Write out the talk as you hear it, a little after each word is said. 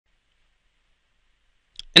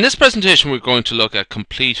In this presentation, we're going to look at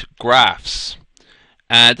complete graphs.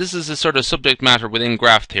 This is a sort of subject matter within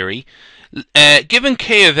graph theory. Given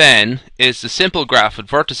K of n is the simple graph with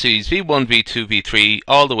vertices v1, v2, v3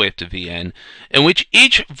 all the way up to vn, in which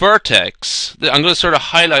each vertex, I'm going to sort of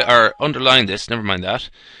highlight or underline this, never mind that,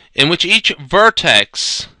 in which each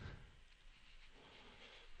vertex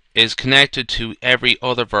is connected to every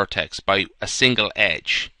other vertex by a single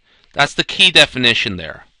edge. That's the key definition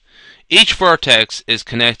there. Each vertex is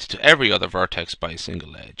connected to every other vertex by a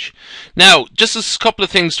single edge. Now, just a couple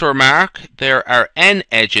of things to remark. There are n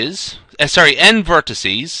edges, n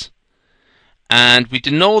vertices, and we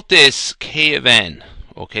denote this K of n.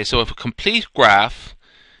 Okay, so if a complete graph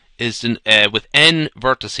is with n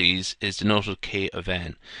vertices is denoted K of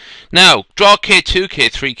n. Now, draw K2,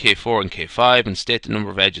 K3, K4, and K5 and state the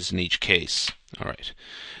number of edges in each case. Alright,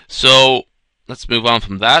 so let's move on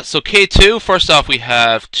from that. So K2, first off we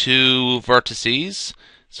have two vertices.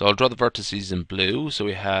 So I'll draw the vertices in blue. So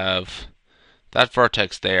we have that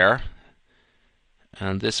vertex there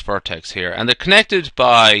and this vertex here. And they're connected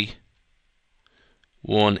by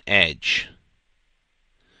one edge.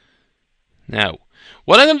 Now,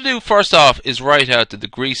 what I'm going to do first off is write out the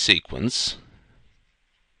degree sequence.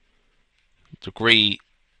 Degree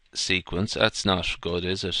sequence. That's not good,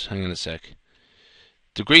 is it? Hang on a sec.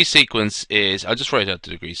 Degree sequence is, I'll just write out the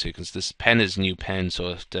degree sequence. This pen is a new pen,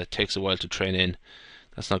 so that takes a while to train in.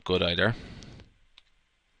 That's not good either.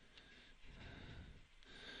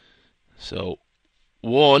 So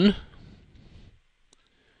 1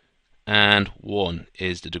 and 1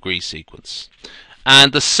 is the degree sequence.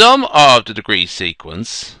 And the sum of the degree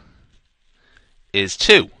sequence is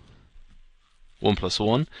 2. 1 plus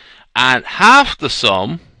 1. And half the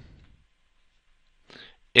sum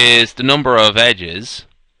is the number of edges,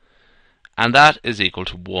 and that is equal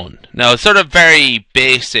to 1. Now, it's sort of very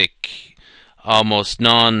basic, almost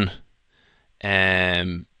trivial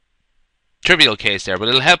case there, but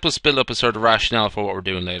it'll help us build up a sort of rationale for what we're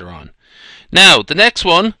doing later on. Now, the next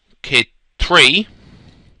one, K3,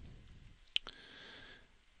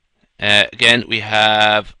 again, we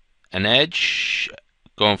have an edge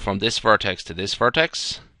going from this vertex to this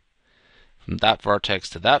vertex, from that vertex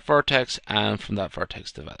to that vertex, and from that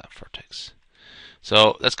vertex to that vertex.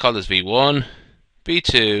 So let's call this V1,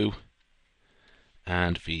 V2,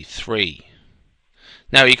 and V3.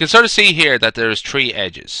 Now you can sort of see here that there's 3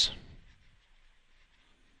 edges.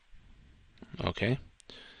 Okay,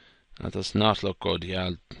 that does not look good. Yeah,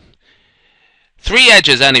 3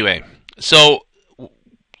 edges anyway. So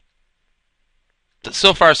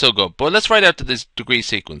far so good. But let's write out to this degree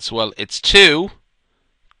sequence. Well, it's 2,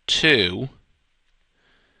 2,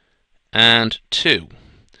 and 2.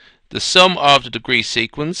 The sum of the degree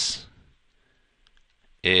sequence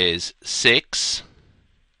is 6,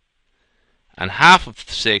 and half of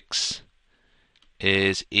 6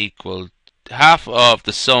 is equal, half of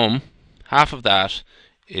the sum, half of that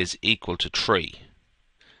is equal to 3.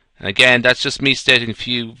 And again, that's just me stating a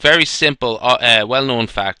few very simple, well-known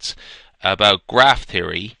facts about graph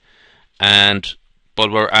theory, but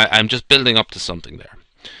I'm just building up to something there.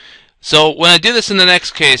 So when I do this in the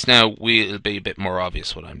next case now, it'll be a bit more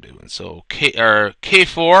obvious what I'm doing. So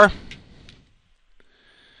K4.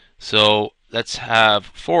 So let's have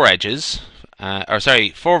 4 edges, 4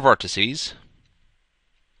 vertices.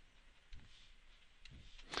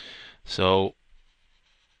 So,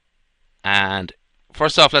 and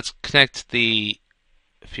first off, let's connect a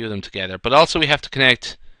few of them together. But also we have to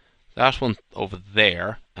connect that one over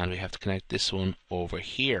there, and we have to connect this one over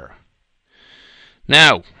here.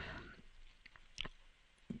 Now,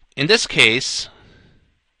 in this case,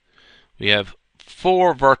 we have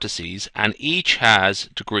 4 vertices, and each has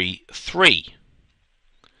degree 3.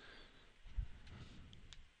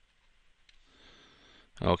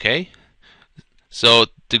 Okay, so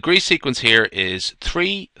degree sequence here is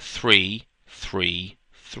 3, 3, 3,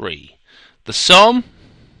 3. The sum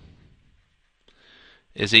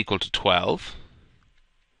is equal to 12,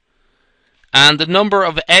 and the number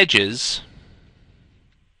of edges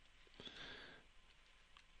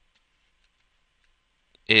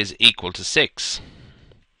is equal to 6.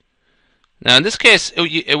 Now in this case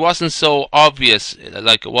it wasn't so obvious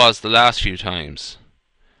like it was the last few times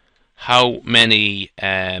how many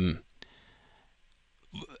edges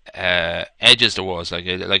there was. Like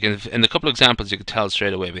in the couple of examples you could tell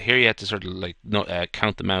straight away, but here you have to sort of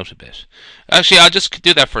count them out a bit. Actually, I'll just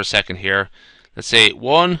do that for a second here. Let's say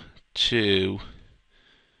 1, 2,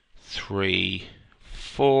 3,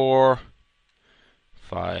 4,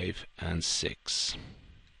 5, and 6.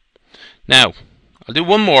 Now, I'll do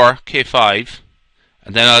one more, K5,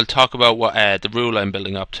 and then I'll talk about what the rule I'm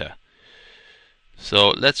building up to.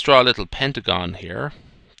 So let's draw a little pentagon here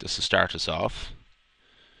just to start us off.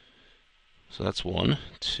 So that's 1,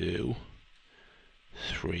 2,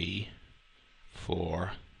 3,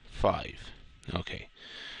 4, 5. Okay.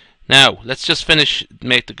 Now let's just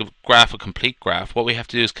make the graph a complete graph. What we have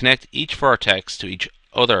to do is connect each vertex to each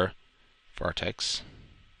other vertex.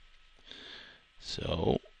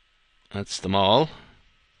 So that's them all.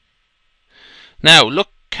 Now look,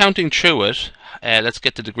 counting through it, let's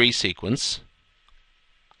get the degree sequence.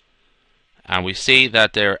 And we see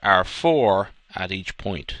that there are 4 at each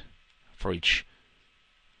point for each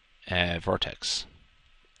vertex.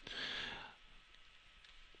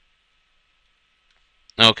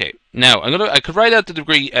 Okay, now I could write out the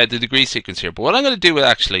degree sequence here, but what I'm going to do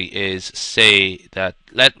actually is say that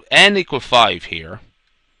let n equal 5 here.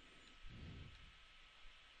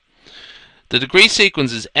 The degree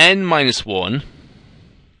sequence is n minus 1,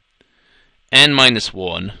 n minus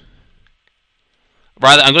 1.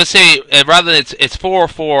 Rather, I'm going to say rather it's 4,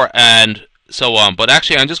 4, and so on. But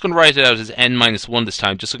actually, I'm just going to write it out as n minus 1 this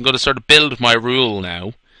time. Just I'm going to sort of build my rule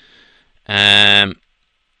now. And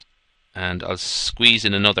I'll squeeze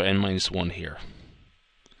in another n minus 1 here.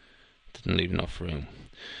 Didn't leave enough room.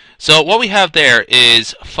 So what we have there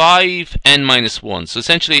is 5 n minus 1. So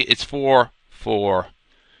essentially it's 4, 4,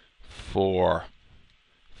 4,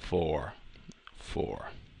 4, 4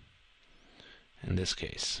 in this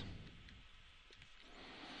case.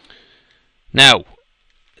 Now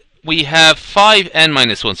we have 5 n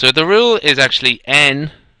minus 1. So the rule is actually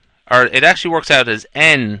n, or it actually works out as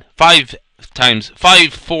n, 5 times 5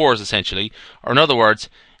 4s essentially, or in other words,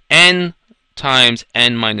 n times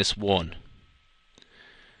n minus 1.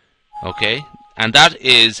 Okay, and that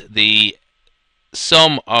is the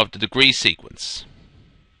sum of the degree sequence.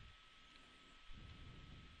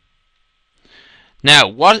 Now,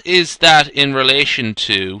 what is that in relation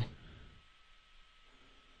to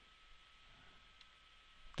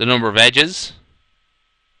the number of edges?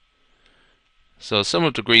 So sum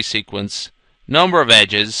of degree sequence, number of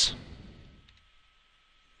edges,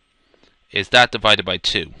 is that divided by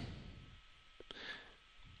 2.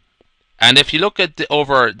 And if you look at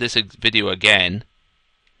over this video again,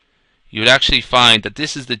 you would actually find that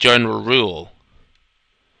this is the general rule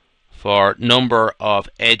for number of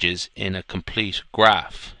edges in a complete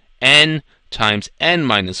graph. N times n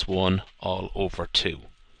minus 1 all over 2.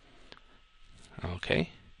 Okay.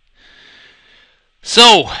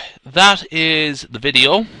 So that is the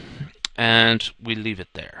video, and we'll leave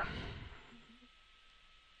it there.